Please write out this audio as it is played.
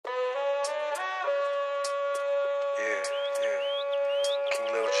Yeah.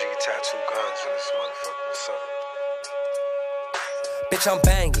 King Lil G got 2 guns in this motherfucker. What's up? Bitch, I'm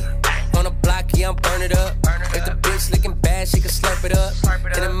banging. On the block, yeah, I'm burn it up. If the bitch looking bad, she can slurp it up.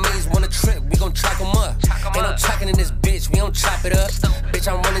 Enemies wanna trip, we gon' track them up. Ain't no talking in this bitch, we don't chop it up. Bitch,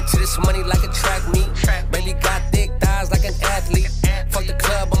 I'm running to this money like a track meet. Baby got thick thighs like an athlete. Fuck the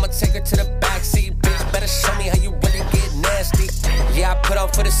club, I'ma take her to the backseat. Bitch, better show me how you really get nasty. Yeah, I put on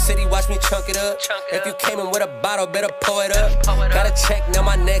for the city, watch me chunk it up. If you came in with a bottle, better pour it up. Got a check, now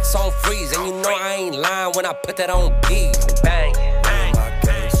my neck's on freeze. And you know I ain't lying when I put that on beat. Bang. Me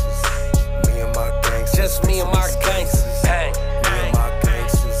and my gangsters. Just me and my gangsters.